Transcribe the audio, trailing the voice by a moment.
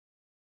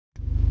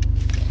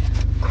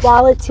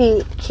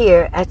quality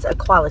care at a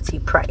quality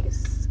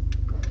price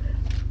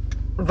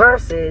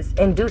versus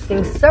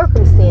inducing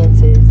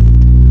circumstances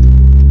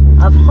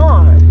of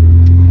harm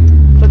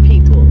for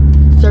people,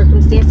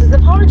 circumstances of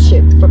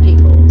hardship for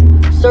people,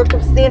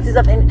 circumstances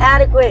of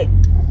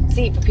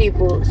inadequacy for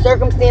people,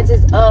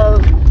 circumstances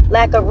of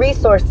lack of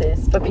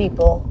resources for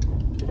people,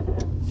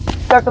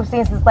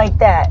 circumstances like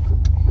that.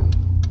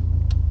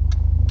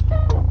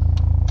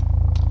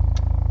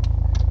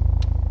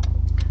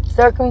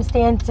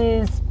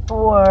 Circumstances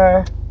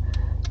for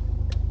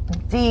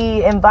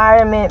the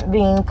environment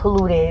being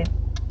polluted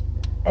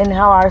and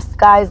how our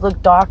skies look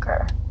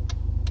darker.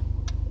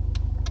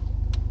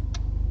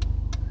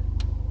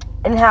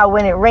 And how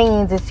when it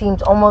rains, it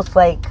seems almost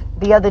like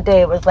the other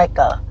day it was like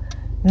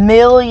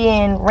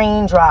 1,000,000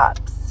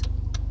 raindrops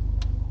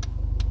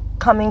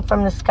coming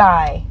from the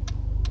sky.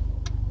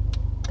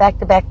 Back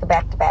to back to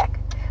back to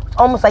back. It's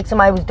almost like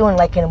somebody was doing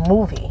like in a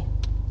movie.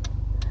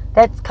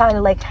 That's kind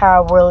of like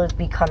how our world is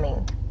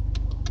becoming.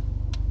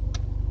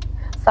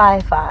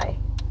 Sci-fi.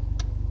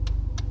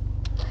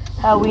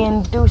 How we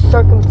induce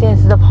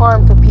circumstances of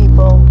harm for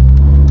people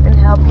and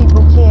how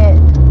people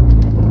can't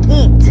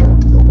eat.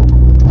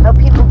 How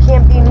people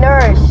can't be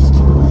nourished.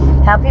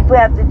 How people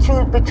have to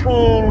choose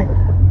between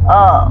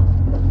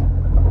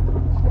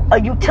a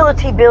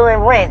utility bill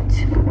and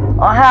rent.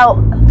 Or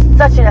how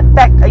such an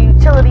effect a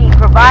utility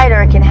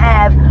provider can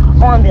have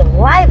on the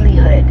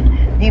livelihood,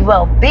 the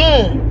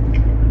well-being,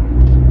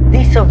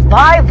 the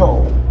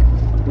survival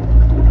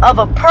of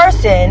a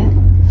person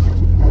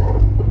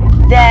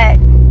that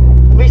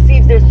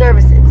receives their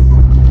services.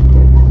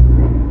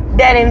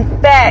 That in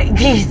fact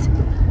these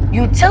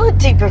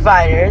utility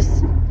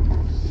providers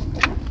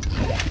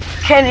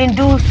can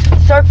induce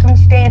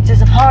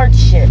circumstances of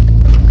hardship,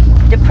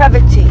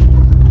 depravity,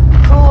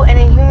 cruel and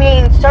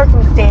inhumane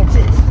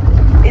circumstances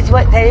is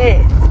what that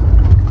is.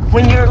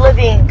 When you're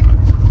living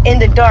in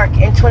the dark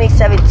in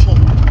 2017,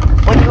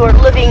 when you are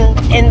living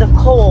in the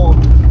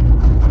cold,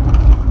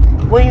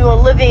 when you are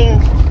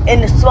living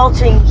in the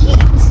sweltering heat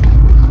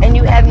and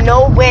you have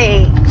no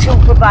way to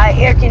provide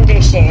air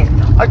conditioning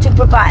or to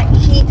provide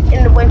heat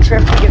in the winter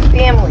for your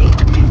family,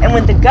 and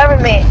when the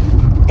government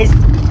is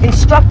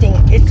instructing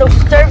its social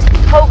service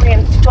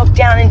programs to talk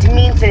down and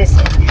demean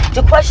citizens,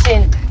 to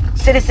question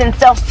citizen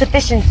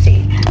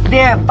self-sufficiency,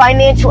 their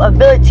financial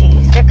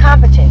abilities, their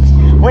competence,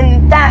 when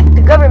in fact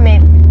the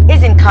government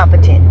is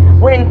incompetent,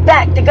 when in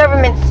fact the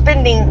government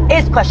spending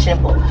is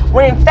questionable,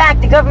 when in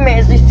fact the government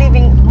is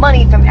receiving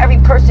money from every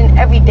person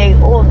every day,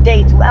 all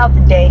day, throughout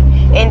the day,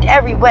 in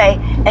every way,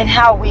 and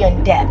how we are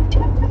in debt.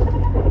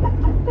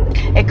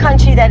 A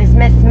country that is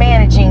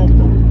mismanaging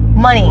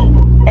money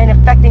and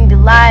affecting the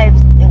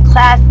lives and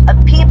class of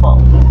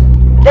people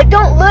that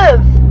don't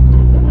live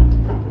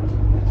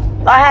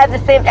or have the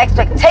same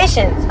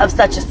expectations of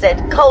such a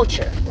said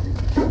culture,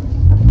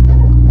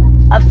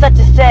 of such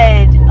a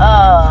said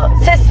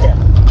system,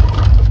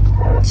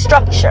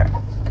 structure.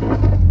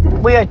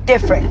 We are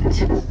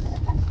different.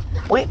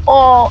 We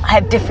all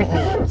have different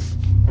needs.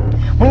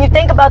 When you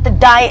think about the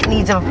diet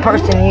needs of a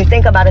person, and you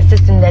think about a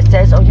system that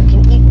says, oh, you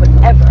can eat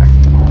whatever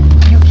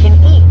you can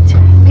eat,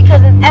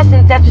 because in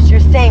essence, that's what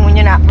you're saying when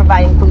you're not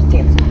providing food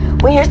stamps.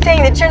 When you're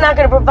saying that you're not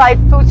going to provide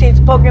food stamps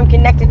program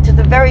connected to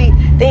the very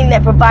thing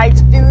that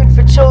provides food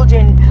for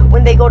children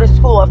when they go to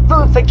school, or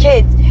food for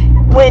kids,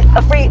 when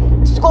a free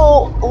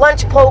school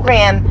lunch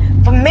program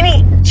for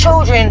many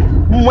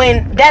children,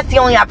 when that's the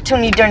only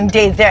opportunity during the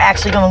day they're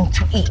actually going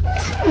to eat,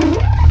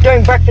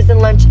 during breakfast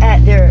and lunch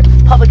at their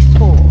public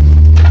schools.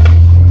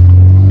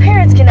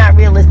 Parents cannot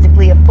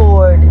realistically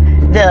afford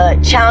the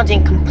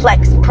challenging,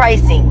 complex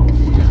pricing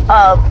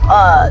of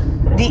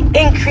the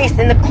increase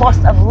in the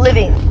cost of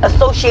living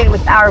associated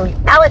with our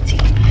reality,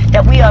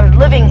 that we are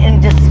living in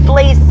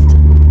displaced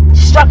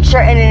structure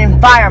and an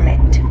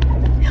environment.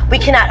 We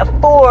cannot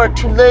afford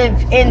to live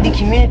in the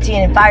community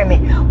and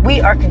environment we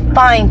are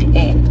confined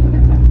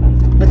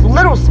in, with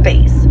little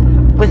space,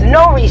 with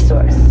no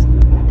resource,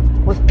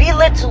 with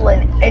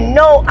belittling and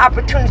no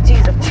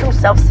opportunities of true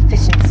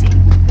self-sufficiency,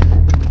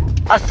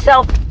 a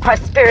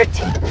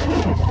self-prosperity,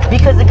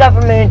 because the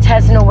government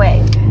has no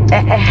way.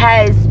 It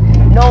has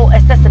no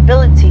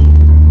accessibility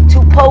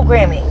to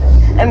programming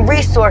and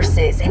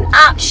resources and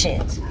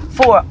options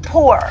for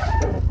poor,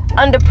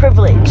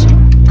 underprivileged,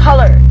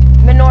 colored,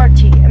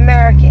 minority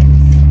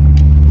Americans.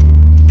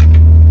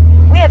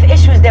 We have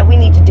issues that we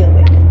need to deal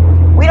with.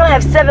 We don't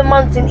have 7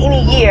 months in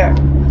any year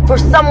for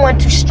someone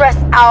to stress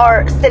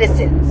our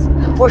citizens,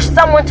 for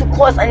someone to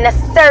cause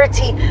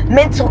unnecessary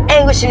mental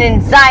anguish and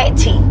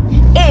anxiety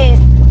is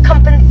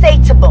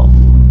compensatable.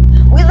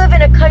 We live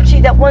in a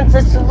country that wants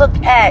us to look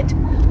at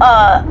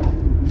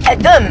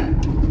them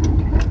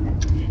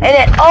and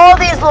at all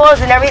these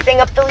laws and everything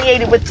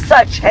affiliated with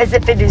such as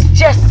if it is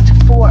just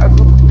for a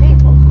group of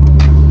people.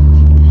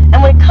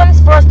 And when it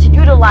comes for us to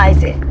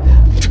utilize it,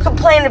 to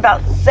complain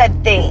about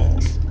said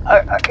things,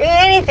 or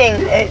anything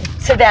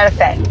to that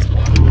effect,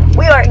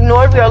 we are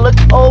ignored, we are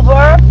looked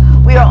over,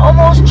 we We are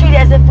almost treated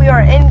as if we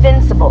are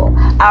invincible.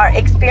 Our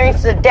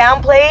experiences are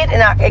downplayed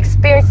and our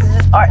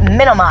experiences are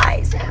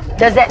minimized.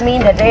 Does that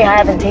mean that they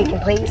haven't taken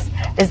place?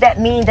 Does that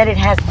mean that it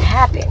hasn't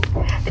happened?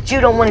 That you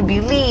don't want to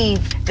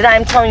believe that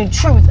I'm telling you the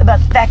truth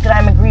about the fact that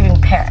I'm a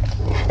grieving parent?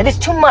 That it's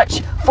too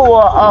much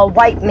for a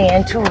white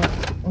man to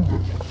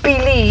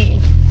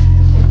believe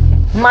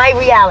my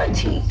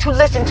reality, to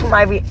listen to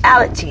my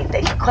reality,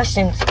 that he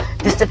questions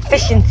the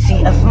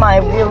sufficiency of my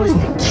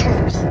realistic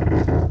truth.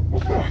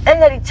 And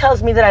that he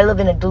tells me that I live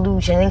in a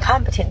delusion, an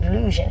incompetent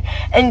delusion,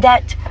 and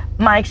that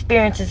my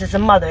experiences as a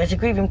mother, as a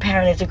grieving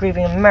parent, as a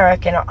grieving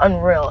American are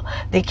unreal.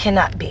 They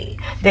cannot be.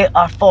 They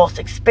are false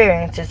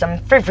experiences. I'm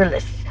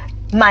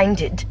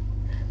frivolous-minded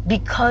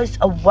because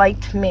a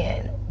white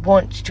man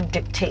wants to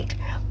dictate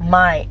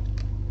my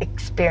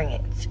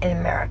experience in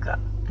America,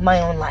 my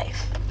own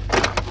life.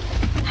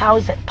 How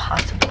is that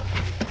possible?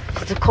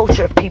 It's a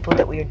culture of people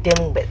that we are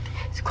dealing with.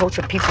 It's a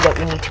culture of people that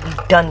we need to be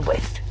done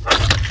with.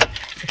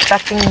 It's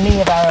affecting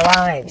many of our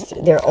lives,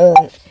 their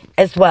own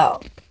as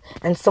well.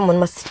 And someone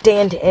must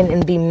stand in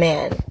and be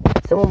man.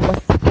 Someone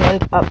must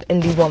stand up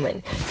and be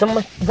woman.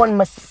 Someone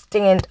must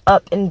stand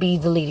up and be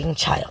the leading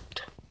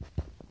child.